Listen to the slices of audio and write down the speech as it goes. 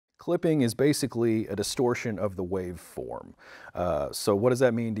Clipping is basically a distortion of the waveform. So what does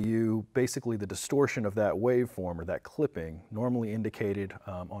that mean to you? Basically the distortion of that waveform or that clipping, normally indicated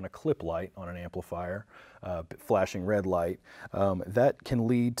on a clip light on an amplifier, flashing red light, that can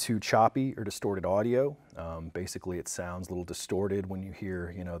lead to choppy or distorted audio. Basically it sounds a little distorted when you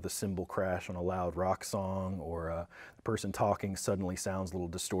hear, the cymbal crash on a loud rock song, or the person talking suddenly sounds a little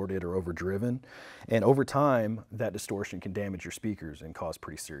distorted or overdriven. And over time, that distortion can damage your speakers and cause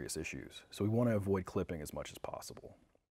pretty serious issues. So we want to avoid clipping as much as possible.